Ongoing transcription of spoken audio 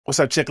What's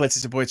up, Chicklets?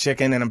 It's your boy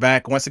Chicken, and I'm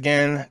back once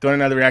again doing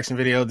another reaction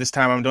video. This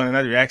time I'm doing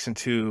another reaction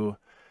to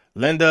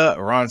Linda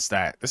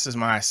Ronstadt. This is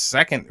my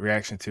second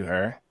reaction to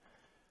her.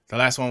 The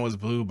last one was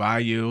Blue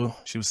Bayou.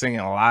 She was singing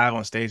live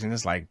on stage, and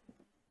it's like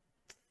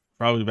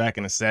probably back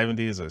in the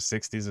 70s or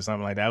 60s or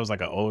something like that. It was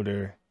like an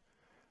older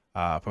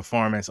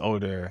performance,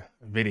 older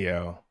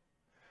video.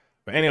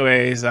 But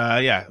anyways,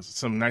 yeah,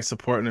 some nice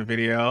support in the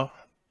video.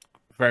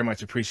 Very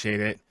much appreciate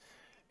it.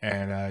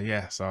 And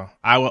yeah, so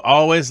I will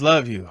always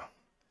love you.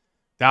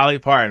 Dolly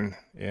Parton.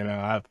 You know,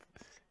 I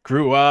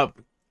grew up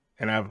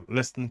and I've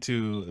listened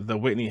to the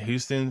Whitney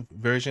Houston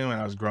version when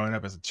I was growing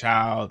up as a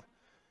child,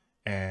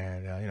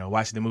 and you know,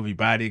 watching the movie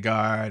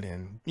Bodyguard,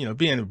 and you know,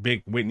 being a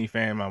big Whitney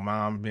fan. My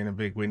mom being a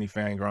big Whitney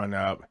fan growing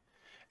up,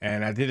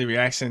 and I did a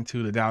reaction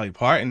to the Dolly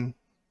Parton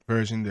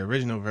version, the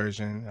original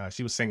version.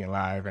 She was singing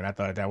live, and I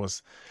thought that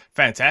was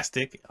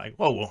fantastic. Like,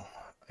 whoa,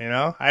 you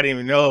know, I didn't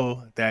even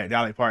know that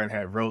Dolly Parton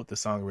had wrote the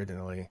song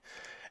originally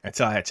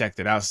until I had checked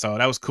it out. So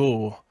that was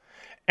cool.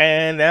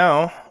 And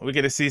now we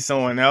get to see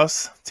someone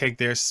else take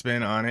their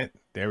spin on it,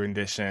 their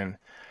rendition.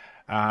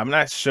 I'm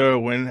not sure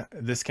when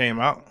this came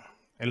out.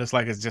 It looks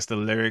like it's just the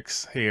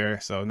lyrics here,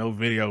 so no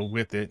video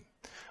with it,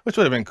 which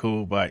would have been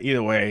cool. But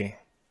either way,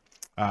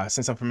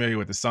 since I'm familiar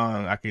with the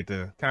song, I get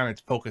to kind of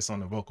focus on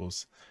the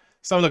vocals.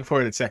 So I'm looking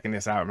forward to checking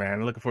this out, man.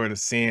 I'm looking forward to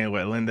seeing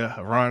what Linda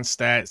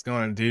Ronstadt is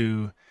going to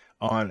do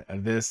on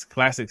this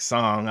classic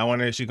song. I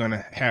wonder if she's going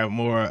to have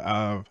more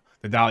of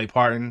the Dolly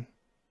Parton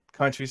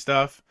country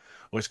stuff,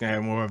 which can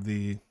have more of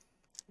the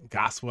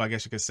gospel, I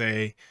guess you could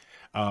say,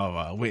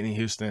 of Whitney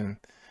Houston.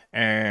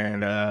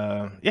 And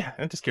yeah,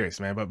 I'm just curious,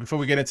 man. But before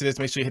we get into this,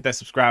 make sure you hit that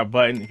subscribe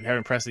button if you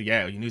haven't pressed it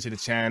yet, or you're new to the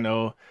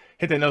channel.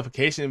 Hit that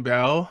notification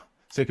bell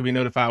so you can be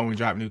notified when we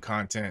drop new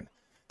content.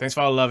 Thanks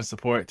for all the love and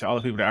support to all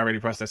the people that already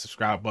pressed that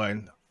subscribe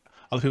button,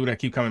 all the people that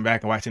keep coming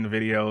back and watching the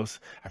videos.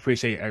 I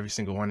appreciate every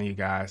single one of you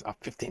guys.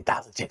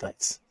 15,000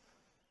 chicklets.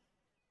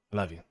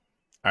 Love you.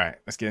 All right,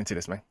 let's get into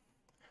this, man.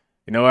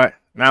 You know what?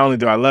 Not only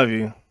do I love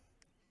you,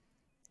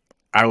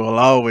 I will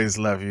always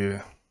love you.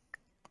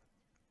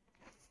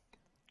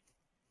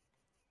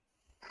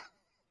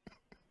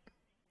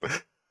 All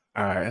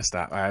right, let's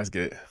stop. All right, let's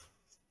get it.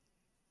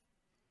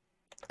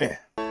 Yeah.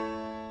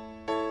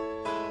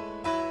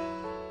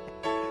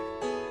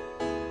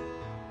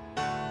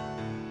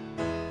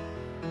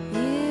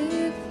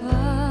 If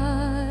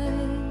I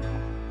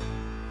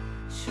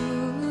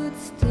should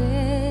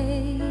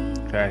stay,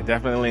 Okay,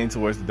 definitely lean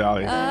towards the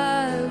Dolly.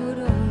 I would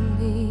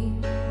only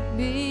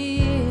be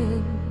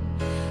in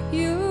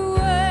your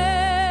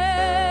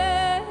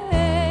way,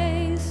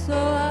 so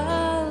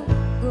I'll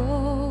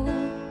go.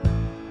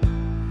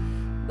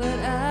 But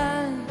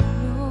I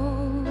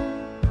know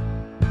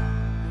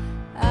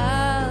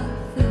I'll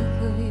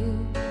think of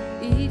you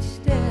each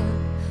step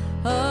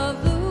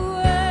of the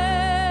way,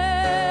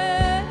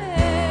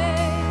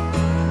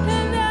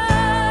 and I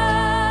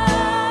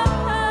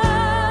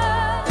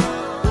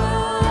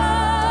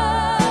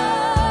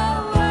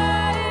will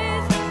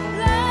always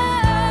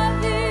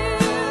love you.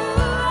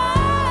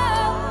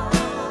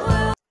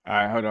 All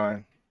right, hold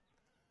on.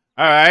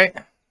 All right.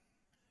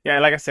 Yeah,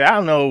 like I said, I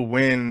don't know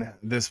when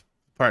this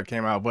part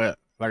came out, but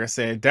like I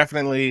said,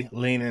 definitely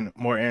leaning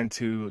more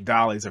into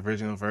Dolly's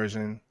original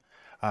version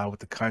with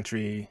the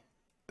country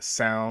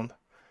sound.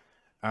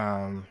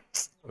 But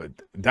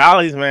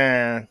Dolly's,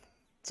 man,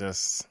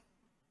 just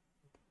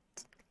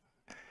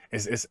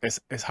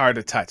it's hard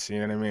to touch.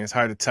 You know what I mean? It's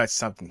hard to touch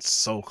something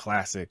so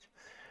classic.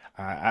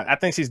 I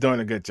think she's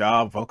doing a good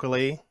job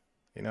vocally.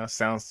 You know, it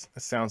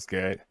sounds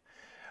good,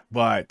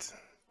 but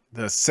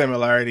the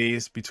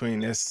similarities between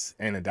this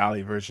and the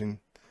Dolly version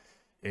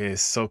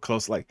is so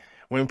close. Like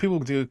when people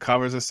do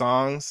covers of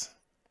songs,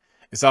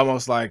 it's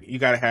almost like you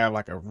got to have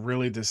like a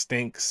really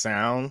distinct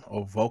sound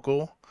or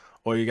vocal,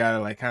 or you got to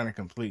like kind of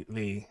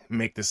completely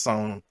make the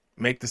song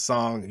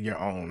your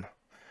own.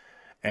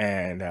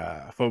 And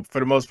for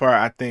the most part,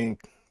 I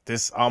think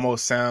this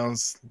almost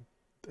sounds,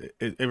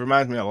 it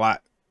reminds me a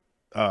lot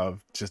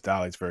of just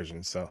Dolly's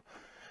version. So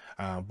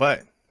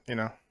but you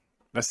know,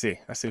 let's see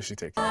what she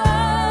takes.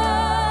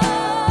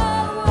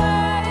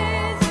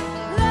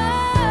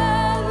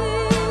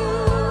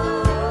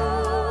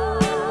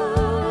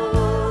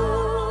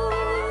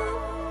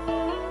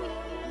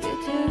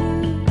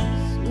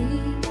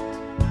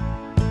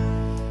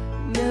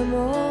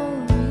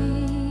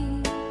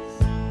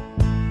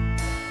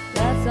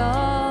 That's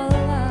all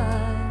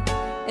I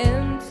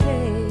am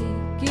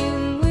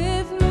taking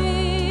with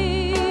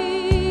me.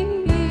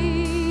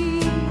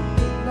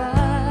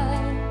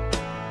 Goodbye.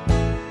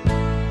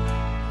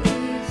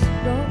 Please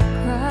don't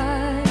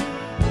cry.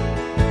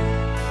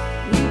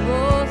 We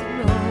both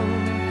know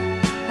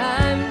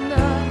I'm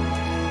not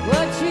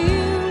what you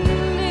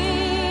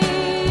need,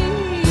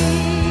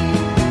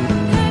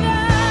 and I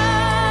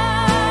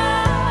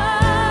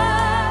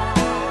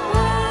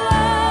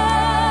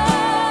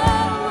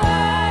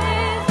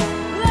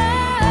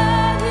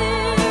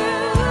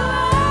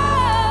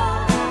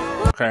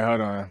Okay,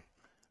 hold on.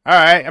 All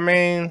right, I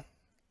mean,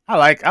 I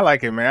like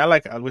it, man. I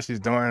like what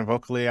she's doing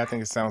vocally. I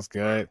think it sounds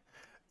good.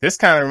 This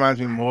kind of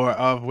reminds me more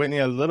of Whitney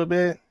a little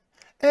bit.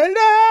 And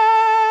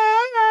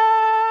I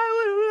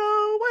will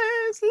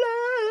always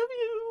love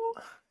you.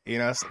 You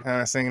know,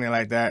 kind of singing it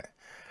like that.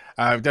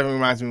 It definitely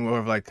reminds me more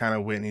of like kind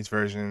of Whitney's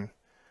version.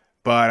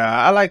 But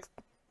I like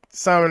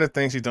some of the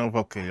things she's doing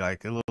vocally,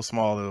 like a little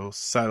small, little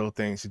subtle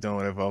things she's doing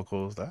with her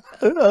vocals. Like,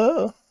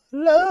 oh,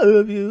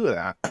 love you.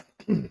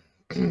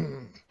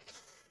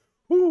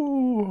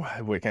 Ooh,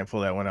 I can't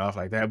pull that one off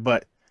like that.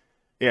 But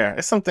yeah,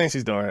 it's some things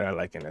she's doing that I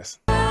like in this.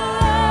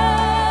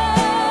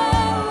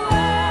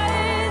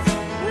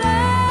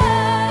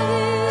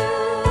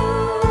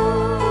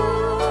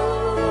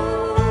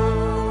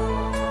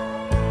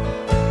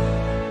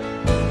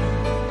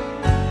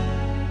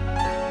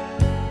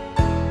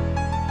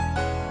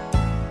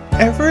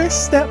 Every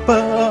step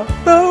of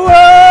the way.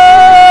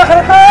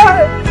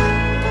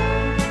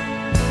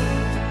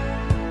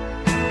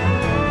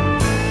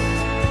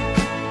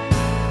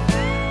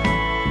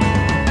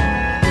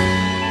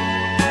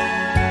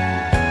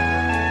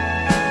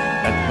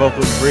 Let the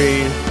vocals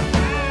breathe.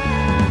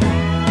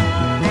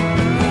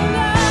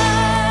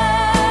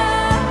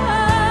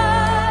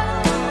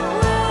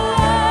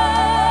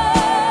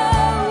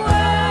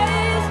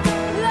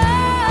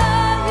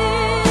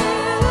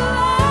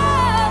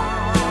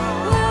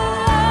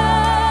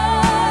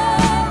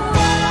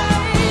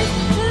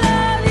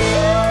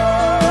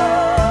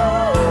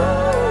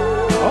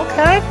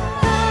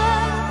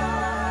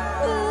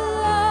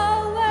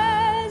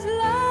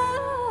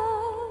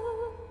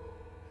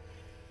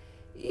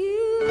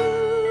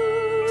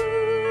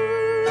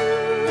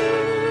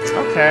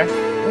 Okay,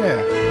 yeah,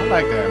 I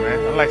like that, man.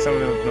 I like some of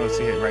those notes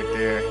she hit right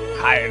there.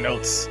 Higher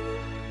notes.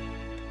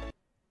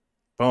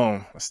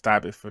 Boom. Let's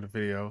stop it for the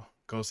video.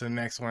 Go to the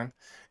next one.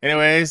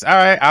 Anyways, all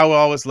right. I Will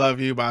Always Love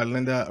You by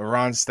Linda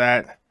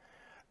Ronstadt.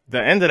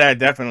 The end of that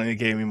definitely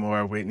gave me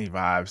more Whitney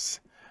vibes.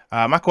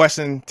 My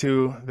question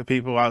to the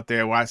people out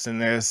there watching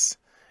this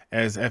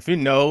is, if you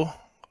know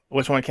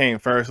which one came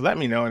first, let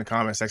me know in the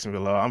comment section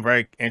below. I'm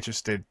very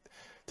interested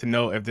to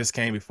know if this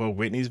came before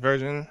Whitney's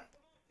version.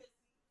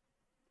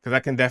 Because I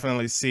can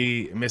definitely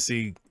see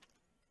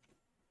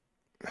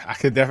I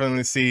could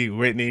definitely see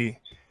Whitney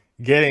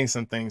getting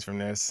some things from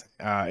this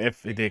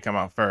if it did come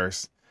out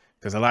first.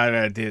 Because a lot of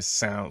that did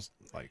sound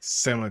like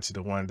similar to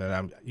the one that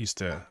I'm used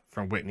to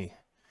from Whitney.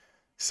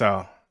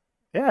 So,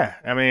 yeah.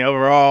 I mean,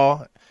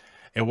 overall,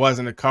 it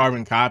wasn't a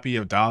carbon copy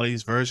of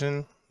Dolly's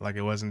version. Like,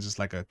 it wasn't just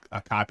like a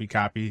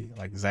copy,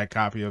 like exact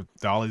copy of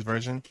Dolly's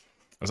version.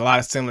 There's a lot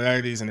of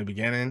similarities in the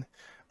beginning,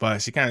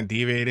 but she kind of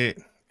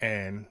deviated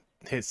and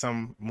hit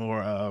some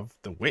more of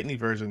the Whitney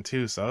version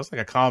too. So it's like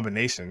a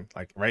combination,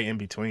 like right in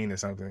between or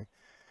something.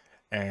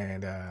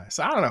 And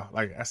so I don't know.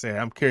 Like I said,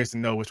 I'm curious to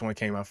know which one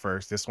came out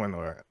first, this one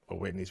or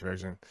Whitney's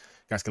version.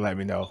 You guys can let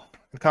me know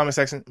in the comment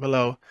section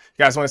below.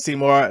 You guys want to see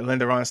more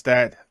Linda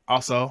Ronstadt?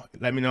 Also,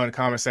 let me know in the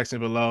comment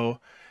section below,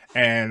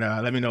 and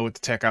let me know what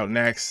to check out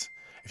next.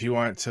 If you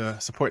want to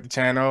support the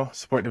channel,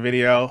 support the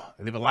video,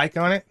 leave a like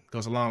on it. It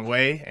goes a long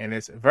way, and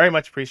it's very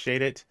much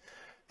appreciated.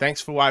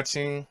 Thanks for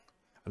watching.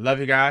 I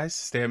love you guys.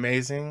 Stay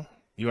amazing.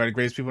 You are the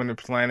greatest people on the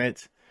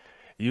planet.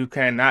 You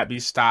cannot be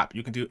stopped.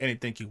 You can do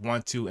anything you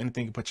want to,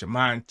 anything you put your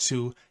mind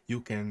to.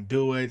 You can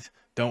do it.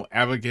 Don't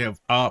ever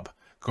give up.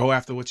 Go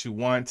after what you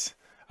want.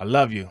 I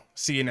love you.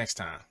 See you next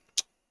time.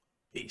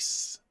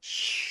 Peace.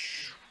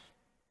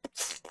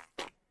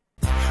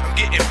 I'm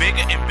getting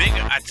bigger and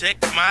bigger. I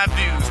check my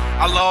views.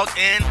 I log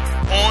in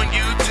on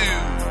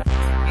YouTube.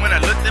 When I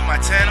looked at my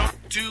channel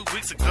 2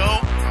 weeks ago,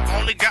 I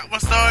only got 1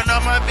 star in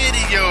all my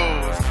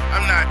videos.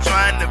 I'm not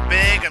trying to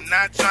beg, I'm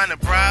not trying to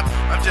bribe,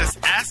 I'm just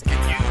asking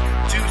you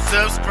to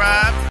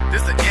subscribe.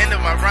 This is the end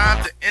of my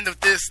rhyme, the end of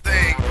this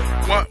thing.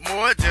 Want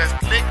more? Just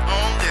click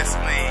on this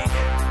link.